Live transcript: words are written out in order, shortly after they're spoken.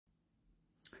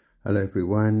Hello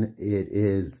everyone, it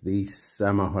is the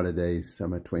summer holidays,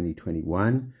 summer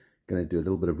 2021. Going to do a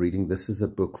little bit of reading. This is a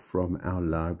book from our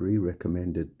library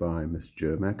recommended by Miss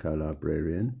Jermack, our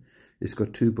librarian. It's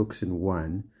got two books in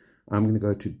one. I'm going to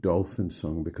go to Dolphin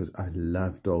Song because I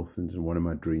love dolphins and one of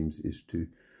my dreams is to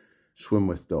swim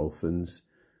with dolphins.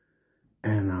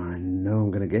 And I know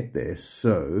I'm going to get there,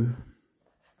 so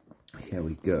here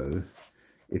we go.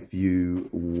 If you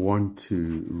want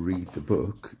to read the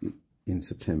book in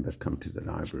September, come to the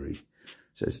library.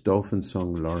 So it's Dolphin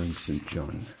Song, Lawrence St.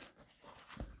 John.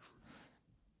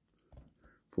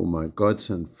 For my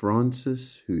godson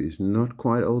Francis, who is not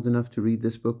quite old enough to read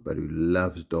this book, but who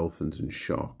loves dolphins and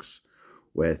sharks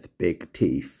with big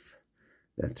teeth.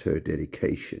 That's her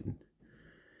dedication.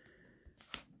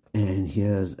 And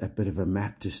here's a bit of a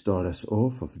map to start us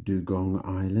off of Dugong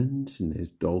Island. And there's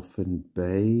Dolphin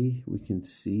Bay we can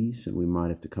see. So we might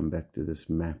have to come back to this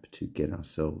map to get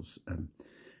ourselves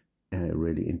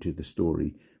really into the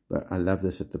story. But I love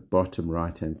this at the bottom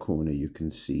right-hand corner. You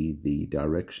can see the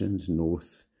directions.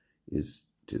 North is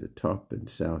to the top and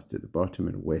south to the bottom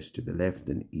and west to the left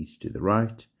and east to the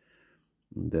right.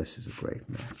 And this is a great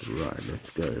map. Right, let's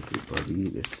go everybody.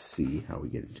 Let's see how we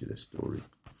get into the story.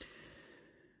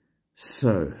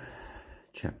 So,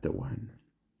 chapter 1.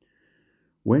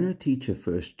 When a teacher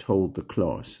first told the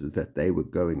class that they were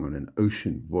going on an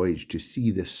ocean voyage to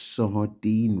see the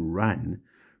sardine run,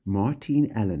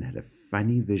 Martine Allen had a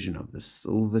funny vision of the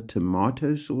silver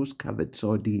tomato sauce covered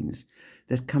sardines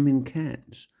that come in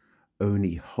cans,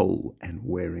 only whole and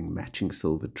wearing matching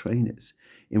silver trainers,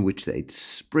 in which they'd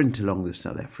sprint along the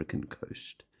South African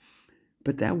coast.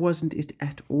 But that wasn't it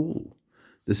at all.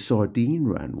 The sardine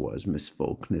run was, Miss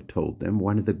Faulkner told them,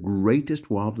 one of the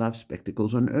greatest wildlife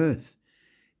spectacles on earth.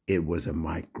 It was a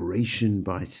migration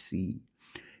by sea.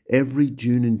 Every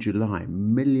June and July,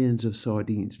 millions of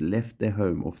sardines left their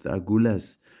home off the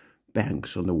Agulhas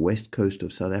banks on the west coast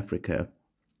of South Africa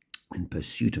in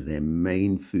pursuit of their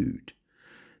main food,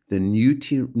 the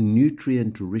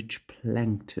nutrient-rich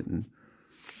plankton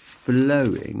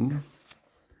flowing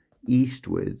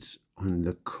eastwards on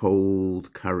the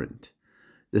cold current.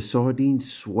 The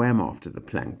sardines swam after the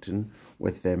plankton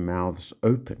with their mouths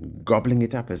open, gobbling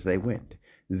it up as they went.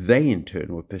 They, in turn,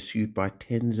 were pursued by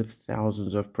tens of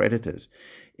thousands of predators,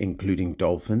 including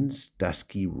dolphins,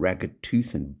 dusky,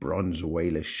 ragged-tooth and bronze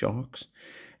whaler sharks,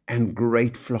 and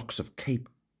great flocks of Cape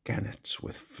gannets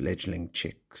with fledgling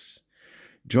chicks.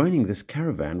 Joining this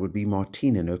caravan would be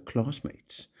Martine and her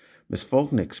classmates. Miss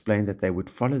Faulkner explained that they would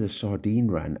follow the sardine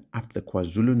run up the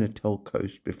KwaZulu-Natal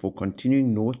coast before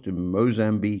continuing north to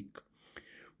Mozambique,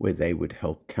 where they would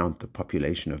help count the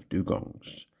population of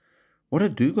dugongs. What are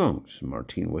dugongs?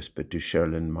 Martine whispered to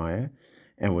Sherilyn Meyer,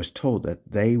 and was told that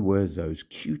they were those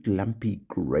cute lumpy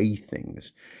grey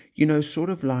things, you know, sort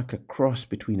of like a cross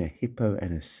between a hippo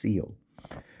and a seal.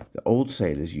 The old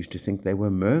sailors used to think they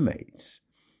were mermaids.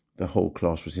 The whole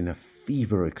class was in a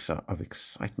fever of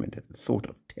excitement at the thought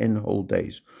of 10 whole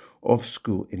days off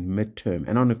school in midterm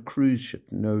and on a cruise ship,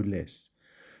 no less.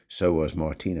 So was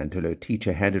Martine until her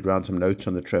teacher handed round some notes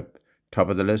on the trip. Top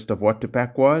of the list of what to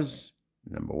pack was,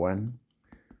 number 1,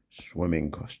 swimming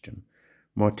costume.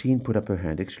 Martine put up her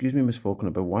hand. Excuse me, Miss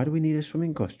Faulkner, but why do we need a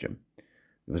swimming costume?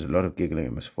 There was a lot of giggling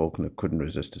and Miss Faulkner couldn't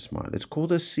resist a smile. It's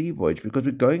called a sea voyage because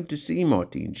we're going to sea,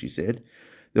 Martine, she said.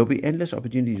 There'll be endless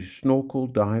opportunities to snorkel,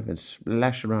 dive, and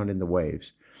splash around in the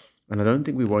waves. And I don't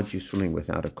think we want you swimming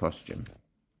without a costume.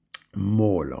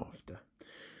 More laughter.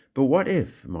 But what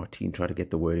if, Martine tried to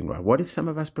get the wording right, what if some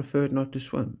of us preferred not to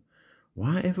swim?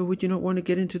 Why ever would you not want to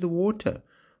get into the water?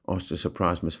 Asked a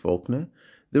surprised Miss Faulkner.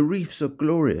 The reefs are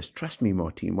glorious. Trust me,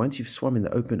 Martine. Once you've swum in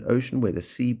the open ocean where the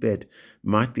seabed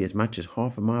might be as much as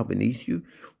half a mile beneath you,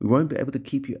 we won't be able to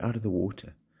keep you out of the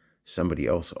water. Somebody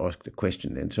else asked a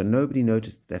question then, so nobody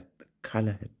noticed that the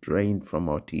colour had drained from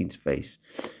Martine's face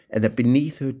and that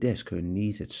beneath her desk her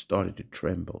knees had started to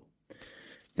tremble.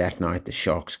 That night the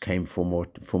sharks came for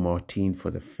Martine for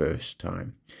the first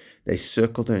time. They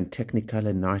circled her in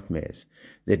technicolor nightmares,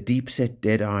 their deep-set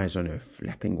dead eyes on her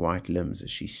flapping white limbs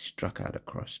as she struck out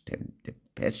across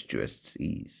tempestuous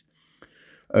seas.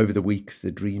 Over the weeks,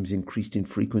 the dreams increased in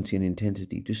frequency and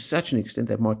intensity to such an extent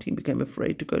that Martine became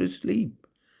afraid to go to sleep.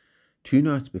 2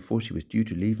 nights before she was due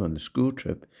to leave on the school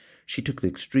trip, she took the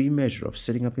extreme measure of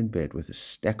sitting up in bed with a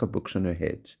stack of books on her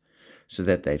head, so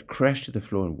that they'd crash to the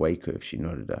floor and wake her if she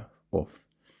nodded off.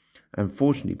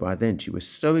 Unfortunately, by then she was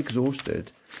so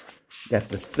exhausted that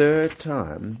the third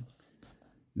time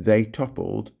they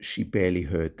toppled, she barely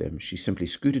heard them. She simply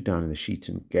scooted down in the sheets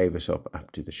and gave herself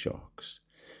up to the sharks.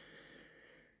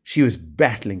 She was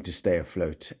battling to stay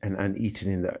afloat and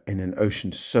uneaten in an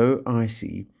ocean so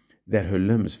icy that her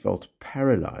limbs felt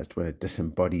paralyzed when a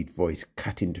disembodied voice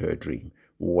cut into her dream.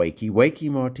 "Wakey, wakey,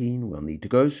 Martine. We'll need to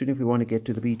go soon if we want to get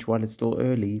to the beach while it's still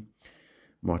early."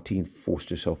 Martine forced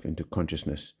herself into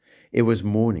consciousness. It was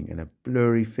morning, and a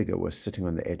blurry figure was sitting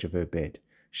on the edge of her bed.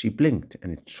 She blinked,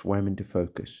 and it swam into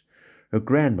focus. Her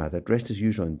grandmother, dressed as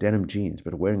usual in denim jeans,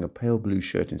 but wearing a pale blue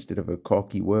shirt instead of her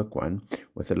khaki work one,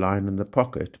 with a lion in the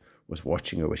pocket, was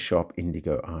watching her with sharp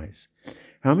indigo eyes.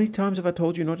 "How many times have I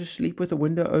told you not to sleep with the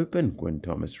window open?" Gwen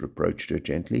Thomas reproached her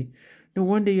gently. "No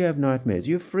wonder you have nightmares.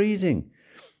 You're freezing.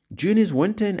 June is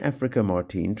winter in Africa,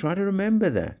 Martine. Try to remember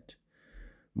that."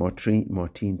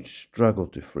 Martine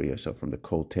struggled to free herself from the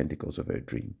cold tentacles of her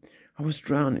dream. "I was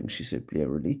drowning," she said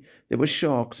blearily. "There were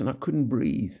sharks, and I couldn't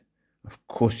breathe." "Of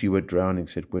course you were drowning,"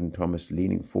 said Gwen Thomas,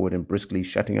 leaning forward and briskly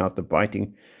shutting out the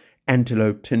biting,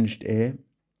 antelope-tinged air.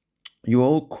 "You're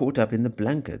all caught up in the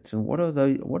blankets, and what are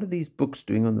these books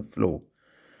doing on the floor?"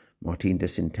 Martine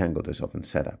disentangled herself and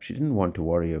sat up. She didn't want to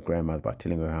worry her grandmother by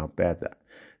telling her how bad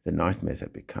the nightmares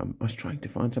had become. "I was trying to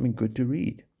find something good to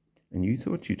read." "And you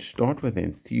thought you'd start with the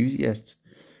Enthusiast's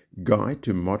Guide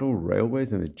to Model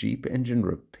Railways and the Jeep Engine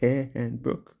Repair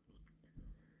Handbook?"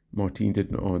 Martine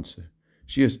didn't answer.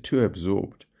 She was too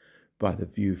absorbed by the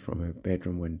view from her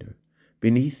bedroom window.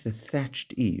 Beneath the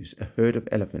thatched eaves, a herd of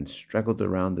elephants straggled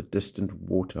around the distant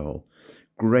waterhole,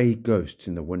 grey ghosts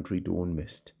in the wintry dawn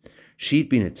mist. She'd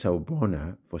been at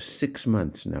Sawubona for 6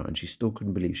 months now, and she still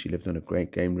couldn't believe she lived on a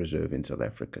great game reserve in South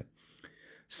Africa.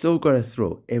 Still got a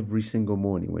thrill every single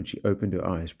morning when she opened her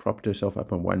eyes, propped herself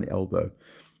up on one elbow,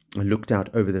 and looked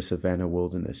out over the savannah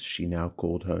wilderness she now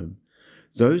called home.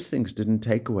 Those things didn't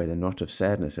take away the knot of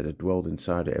sadness that had dwelled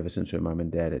inside her ever since her mum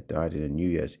and dad had died in a New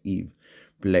Year's Eve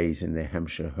blaze in their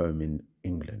Hampshire home in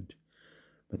England.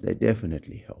 But they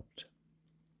definitely helped.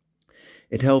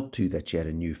 It helped, too, that she had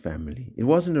a new family. It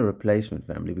wasn't a replacement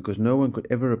family, because no one could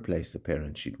ever replace the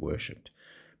parents she'd worshipped.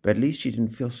 But at least she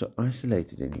didn't feel so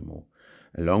isolated anymore.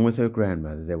 Along with her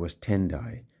grandmother, there was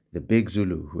Tendai, the big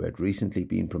Zulu who had recently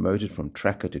been promoted from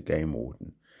tracker to game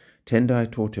warden. Tendai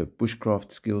taught her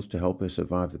bushcraft skills to help her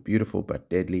survive the beautiful but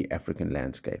deadly African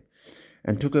landscape,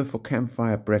 and took her for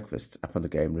campfire breakfasts up on the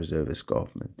game reserve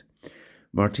escarpment.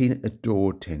 Martine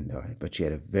adored Tendai, but she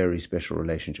had a very special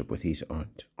relationship with his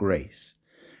aunt, Grace,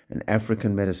 an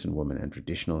African medicine woman and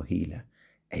traditional healer,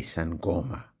 a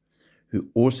Sangoma, who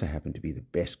also happened to be the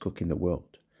best cook in the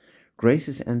world.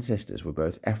 Grace's ancestors were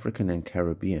both African and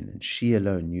Caribbean, and she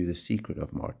alone knew the secret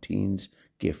of Martine's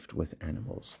gift with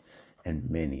animals, and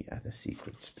many other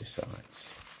secrets besides.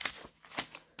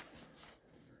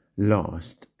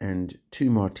 Last, and to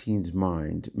Martine's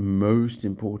mind, most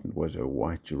important, was her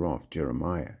white giraffe,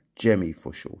 Jeremiah, Jemmy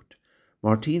for short.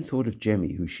 Martine thought of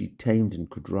Jemmy, who she tamed and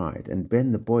could ride, and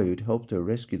Ben, the boy who'd helped her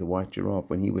rescue the white giraffe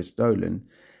when he was stolen,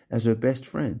 as her best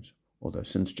friends. Although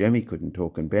since Jemmy couldn't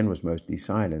talk and Ben was mostly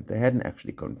silent, they hadn't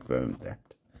actually confirmed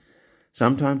that.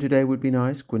 "Sometime today would be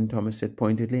nice," Gwen Thomas said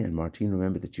pointedly, and Martine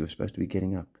remembered that she was supposed to be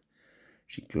getting up.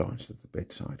 She glanced at the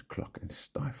bedside clock and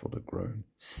stifled a groan.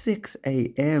 6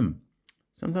 a.m.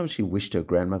 Sometimes she wished her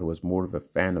grandmother was more of a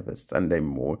fan of Sunday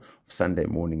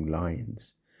morning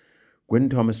lions. Gwen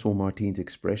Thomas saw Martine's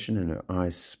expression, and her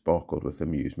eyes sparkled with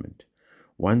amusement.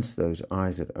 Once those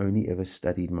eyes had only ever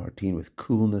studied Martine with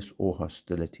coolness or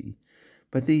hostility,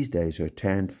 but these days her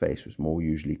tanned face was more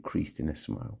usually creased in a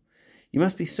smile. "You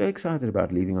must be so excited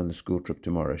about leaving on the school trip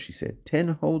tomorrow," she said. 10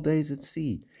 whole days at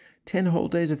sea. 10 whole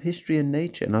days of history and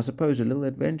nature, and I suppose a little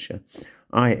adventure.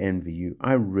 I envy you.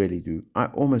 I really do. I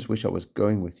almost wish I was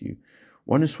going with you.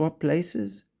 Want to swap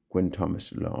places?" Gwen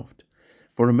Thomas laughed.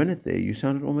 "For a minute there, you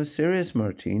sounded almost serious,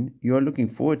 Martine. You are looking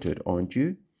forward to it, aren't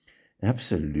you?"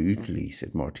 "Absolutely,"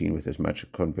 said Martine with as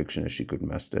much conviction as she could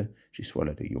muster. She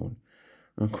swallowed a yawn.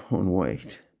 "I can't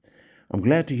wait." "I'm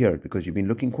glad to hear it, because you've been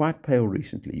looking quite pale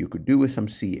recently. You could do with some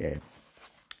sea air."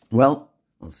 "Well,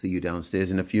 I'll see you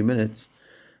downstairs in a few minutes.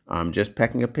 I'm just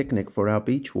packing a picnic for our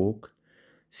beach walk."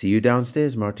 "See you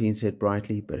downstairs," Martine said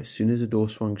brightly, but as soon as the door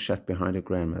swung shut behind her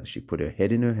grandmother, she put her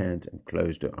head in her hands and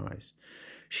closed her eyes.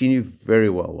 She knew very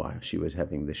well why she was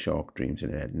having the shark dreams,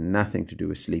 and it had nothing to do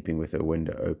with sleeping with her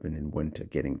window open in winter,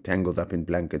 getting tangled up in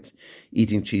blankets,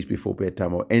 eating cheese before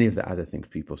bedtime, or any of the other things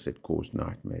people said caused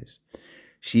nightmares.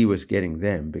 She was getting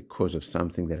them because of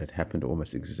something that had happened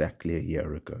almost exactly a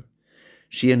year ago.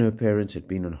 She and her parents had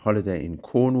been on holiday in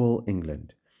Cornwall,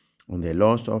 England. On their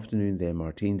last afternoon there,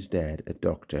 Martine's dad, a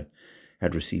doctor,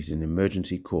 had received an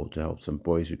emergency call to help some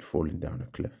boys who'd fallen down a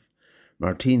cliff.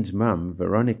 Martine's mum,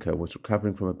 Veronica, was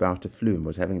recovering from a bout of flu and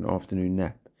was having an afternoon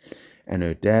nap, and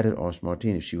her dad had asked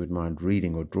Martine if she would mind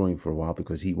reading or drawing for a while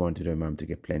because he wanted her mum to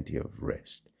get plenty of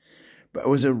rest. But it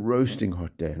was a roasting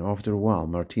hot day, and after a while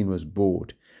Martine was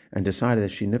bored and decided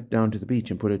that she nipped down to the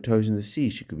beach and put her toes in the sea.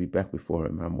 She could be back before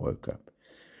her mum woke up.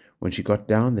 When she got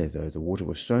down there, though, the water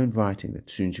was so inviting that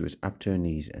soon she was up to her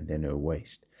knees and then her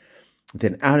waist.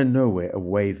 Then out of nowhere, a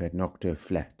wave had knocked her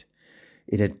flat.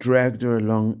 It had dragged her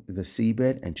along the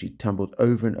seabed, and she tumbled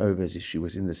over and over as if she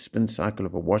was in the spin cycle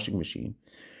of a washing machine.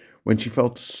 When she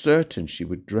felt certain she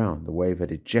would drown, the wave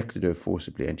had ejected her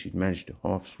forcibly, and she'd managed to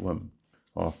half swim,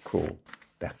 half crawl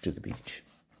back to the beach.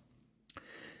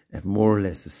 At more or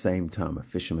less the same time, a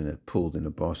fisherman had pulled in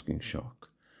a basking shark.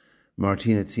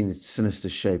 Martine had seen its sinister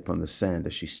shape on the sand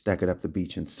as she staggered up the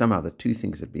beach, and somehow the two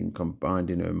things had been combined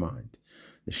in her mind,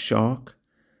 the shark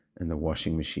and the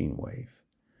washing machine wave.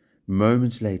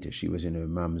 Moments later, she was in her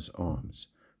mum's arms.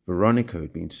 Veronica, who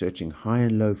had been searching high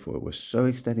and low for her, was so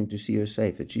ecstatic to see her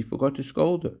safe that she forgot to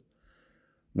scold her.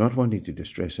 Not wanting to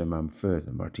distress her mum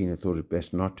further, Martina thought it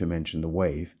best not to mention the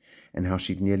wave and how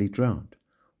she'd nearly drowned,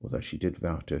 although she did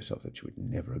vow to herself that she would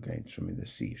never again swim in the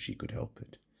sea if she could help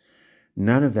it.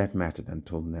 None of that mattered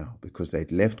until now, because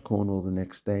they'd left Cornwall the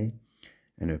next day,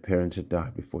 and her parents had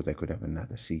died before they could have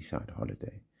another seaside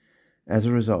holiday. As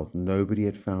a result, nobody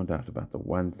had found out about the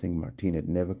one thing Martine had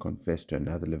never confessed to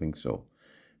another living soul,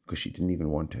 because she didn't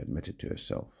even want to admit it to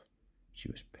herself. She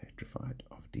was petrified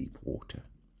of deep water.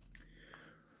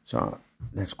 So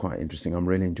that's quite interesting. I'm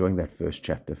really enjoying that first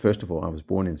chapter. First of all, I was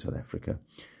born in South Africa,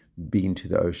 been to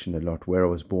the ocean a lot. Where I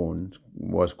was born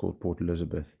was called Port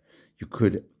Elizabeth. You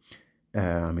could,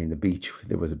 the beach,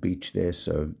 there was a beach there,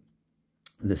 so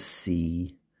the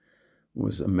sea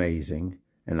was amazing,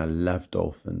 and I loved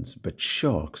dolphins. But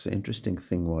sharks, the interesting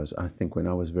thing was, I think when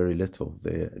I was very little,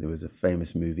 there was a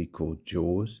famous movie called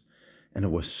Jaws, and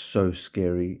it was so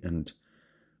scary, and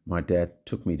my dad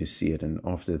took me to see it, and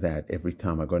after that, every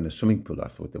time I got in a swimming pool, I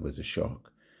thought there was a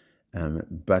shark.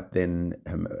 But then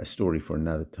a story for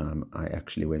another time, I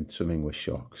actually went swimming with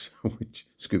sharks,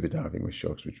 scuba diving with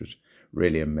sharks, which was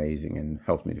really amazing and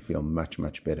helped me to feel much,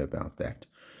 much better about that.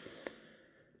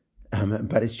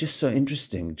 But it's just so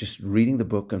interesting, just reading the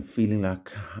book and feeling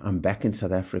like I'm back in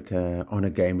South Africa on a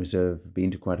game reserve,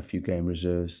 been to quite a few game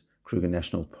reserves, Kruger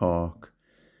National Park,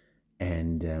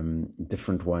 and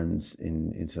different ones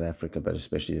in South Africa, but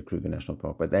especially the Kruger National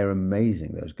Park. But they're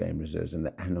amazing, those game reserves, and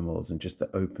the animals and just the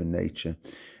open nature.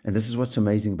 And this is what's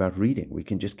amazing about reading. We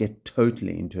can just get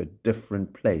totally into a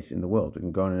different place in the world. We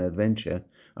can go on an adventure.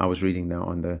 I was reading now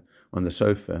on the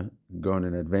sofa, go on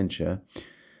an adventure.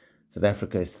 South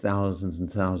Africa is thousands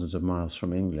and thousands of miles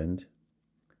from England,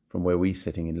 from where we're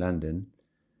sitting in London,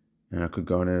 and I could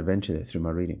go on an adventure there through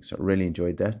my reading. So I really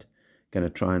enjoyed that. Going to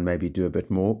try and maybe do a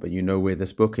bit more, but you know where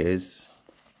this book is.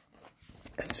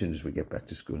 As soon as we get back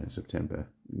to school in September,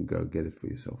 you can go get it for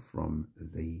yourself from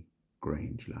the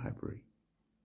Grange Library.